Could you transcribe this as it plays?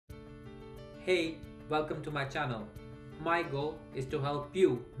Hey, welcome to my channel. My goal is to help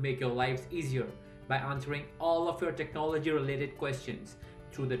you make your lives easier by answering all of your technology related questions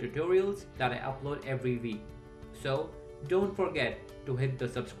through the tutorials that I upload every week. So don't forget to hit the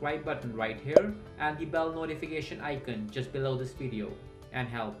subscribe button right here and the bell notification icon just below this video and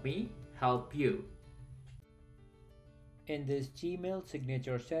help me help you. In this Gmail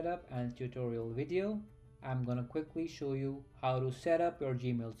signature setup and tutorial video, I'm gonna quickly show you how to set up your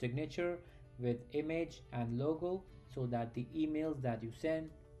Gmail signature with image and logo so that the emails that you send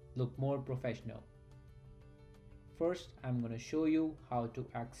look more professional. First, I'm gonna show you how to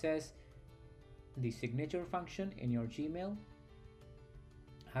access the signature function in your Gmail.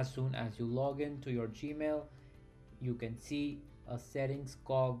 As soon as you log in to your Gmail, you can see a settings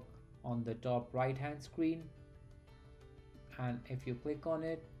cog on the top right hand screen, and if you click on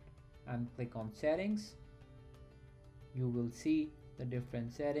it and click on settings, you will see the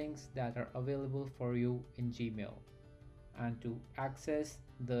different settings that are available for you in Gmail. And to access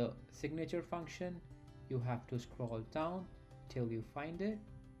the signature function, you have to scroll down till you find it,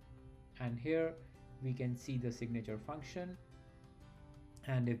 and here we can see the signature function,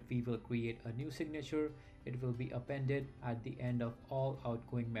 and if we will create a new signature, it will be appended at the end of all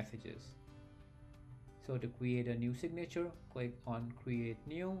outgoing messages. So to create a new signature, click on create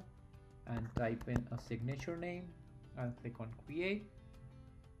new and type in a signature name and click on create,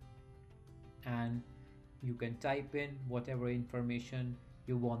 and you can type in whatever information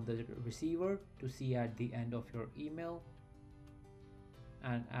you want the receiver to see at the end of your email.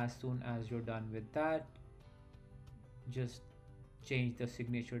 And as soon as you're done with that, just change the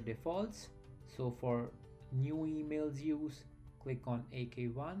signature defaults. So for new emails use, click on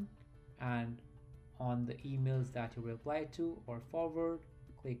AK1, and on the emails that you reply to or forward,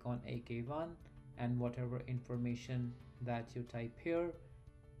 click on AK1, and whatever information that you type here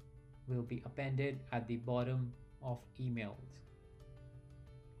will be appended at the bottom of emails.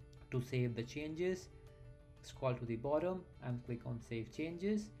 To save the changes, scroll to the bottom and click on save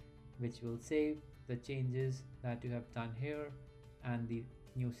changes, which will save the changes that you have done here and the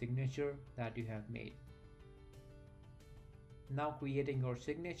new signature that you have made. Now creating your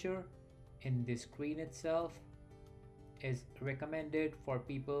signature in this screen itself is recommended for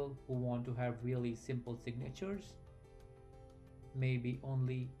people who want to have really simple signatures, maybe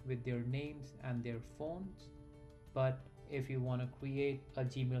only with their names and their phones. But if you want to create a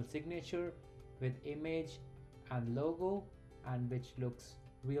Gmail signature with image and logo and which looks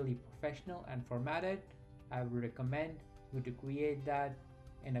really professional and formatted, I would recommend you to create that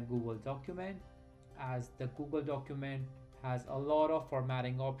in a Google document, as the Google document has a lot of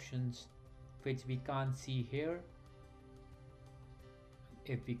formatting options which we can't see here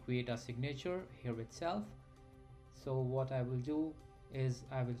if we create a signature here itself. So what I will do is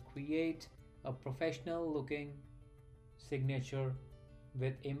I will create a professional looking signature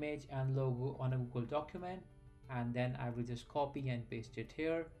with image and logo on a Google document, and then I will just copy and paste it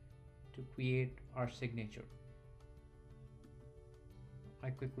here to create our signature. I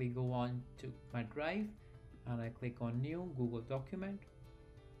quickly go on to my drive and I click on new Google document,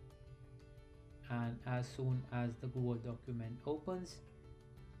 and as soon as the Google document opens,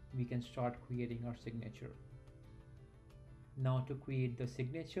 we can start creating our signature. Now to create the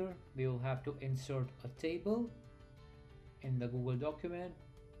signature, we will have to insert a table in the Google document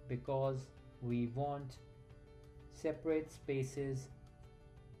because we want separate spaces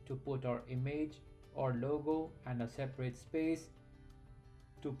to put our image or logo and a separate space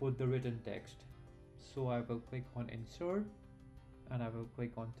to put the written text. So I will click on insert and I will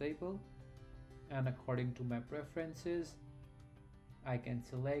click on table, and according to my preferences I can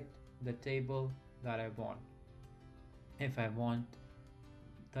select the table that I want. If I want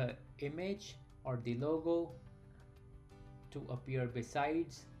the image or the logo to appear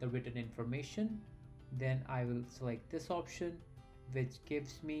besides the written information, then I will select this option, which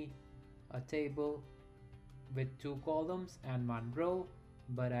gives me a table with 2 columns and 1 row.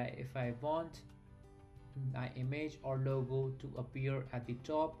 But if I want my image or logo to appear at the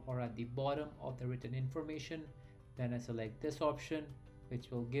top or at the bottom of the written information, then I select this option,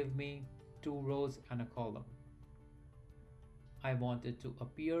 which will give me 2 rows and a column. I want it to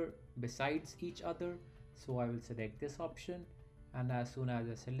appear besides each other, so I will select this option, and as soon as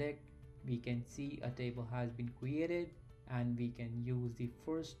I select, we can see a table has been created, and we can use the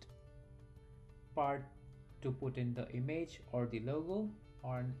first part to put in the image or the logo,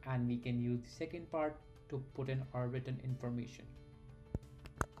 and we can use the second part to put in our written information.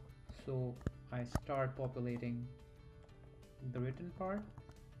 So I start populating the written part,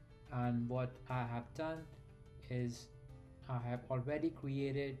 and what I have done is I have already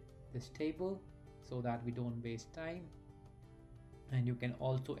created this table so that we don't waste time. And you can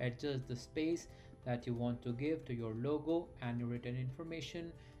also adjust the space that you want to give to your logo and your written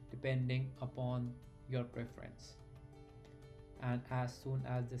information depending upon your preference. And as soon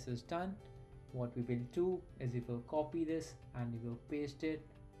as this is done, what we will do is we will copy this and we will paste it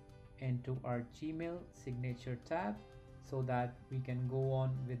into our Gmail signature tab so that we can go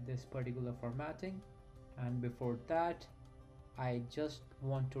on with this particular formatting. And before that, I just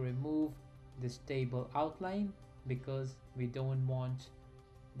want to remove this table outline because we don't want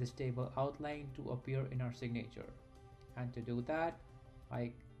this table outline to appear in our signature. And to do that,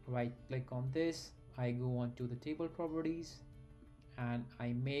 I right click on this, I go on to the table properties and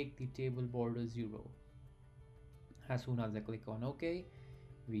I make the table border 0. As soon as I click on OK,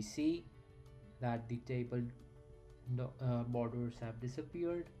 we see that the table borders have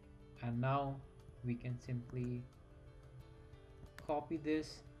disappeared, and now we can simply copy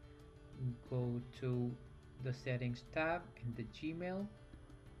this, go to the settings tab in the Gmail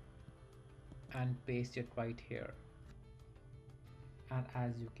and paste it right here. And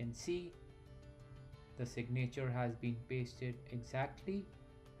as you can see, the signature has been pasted exactly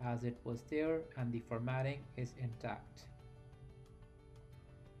as it was there and the formatting is intact.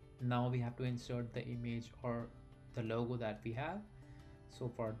 Now we have to insert the image or the logo that we have.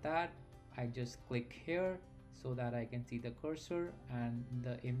 So for that, I just click here so that I can see the cursor, and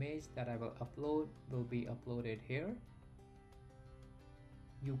the image that I will upload will be uploaded here.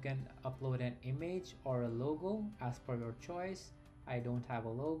 You can upload an image or a logo as per your choice. I don't have a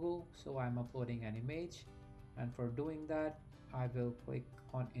logo, so I'm uploading an image, and for doing that I will click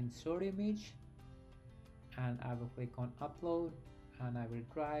on insert image and I will click on upload and I will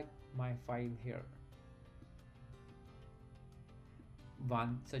drag my file here.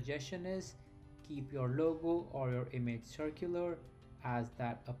 One suggestion is keep your logo or your image circular as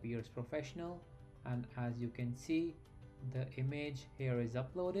that appears professional, and as you can see, the image here is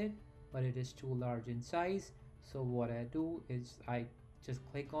uploaded but it is too large in size. So what I do is I just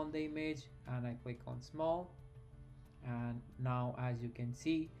click on the image and I click on small, and now as you can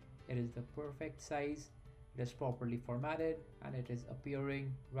see, it is the perfect size. It is properly formatted and it is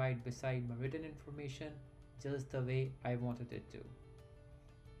appearing right beside my written information just the way I wanted it to.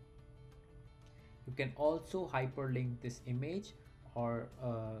 You can also hyperlink this image or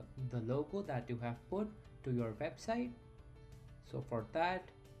the logo that you have put to your website. So for that,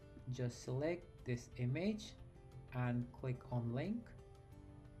 just select this image and click on link,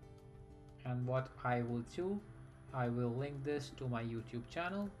 and what I will do, I will link this to my YouTube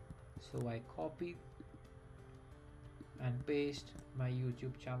channel. So I copy and paste my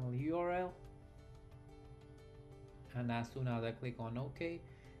YouTube channel URL, and as soon as I click on OK,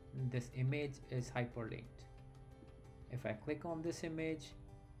 this image is hyperlinked. If I click on this image,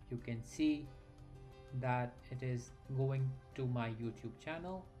 you can see that it is going to my YouTube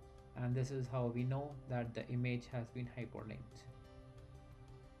channel, and this is how we know that the image has been hyperlinked.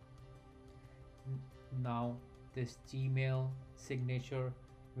 Now this Gmail signature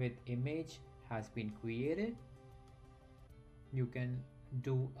with image has been created. You can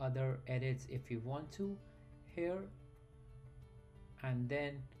do other edits if you want to here, and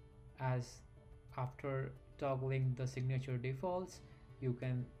then after toggling the signature defaults, you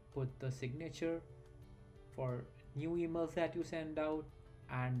can put the signature for new emails that you send out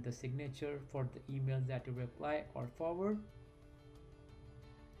and the signature for the emails that you reply or forward.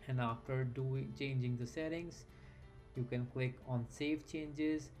 And after changing the settings, you can click on save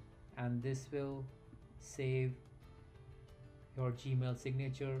changes, and this will save your Gmail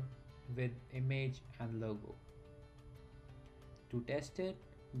signature with image and logo. To test it,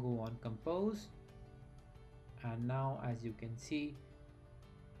 go on compose, and now as you can see,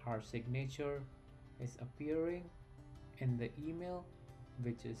 our signature is appearing in the email,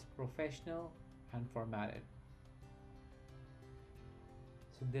 which is professional and formatted.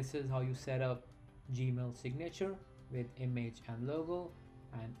 So this is how you set up Gmail signature with image and logo.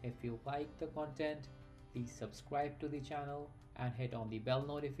 And if you like the content, please subscribe to the channel and hit on the bell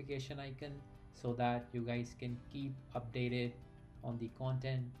notification icon so that you guys can keep updated on the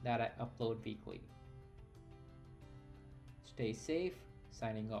content that I upload weekly. Stay safe,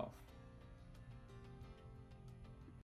 signing off.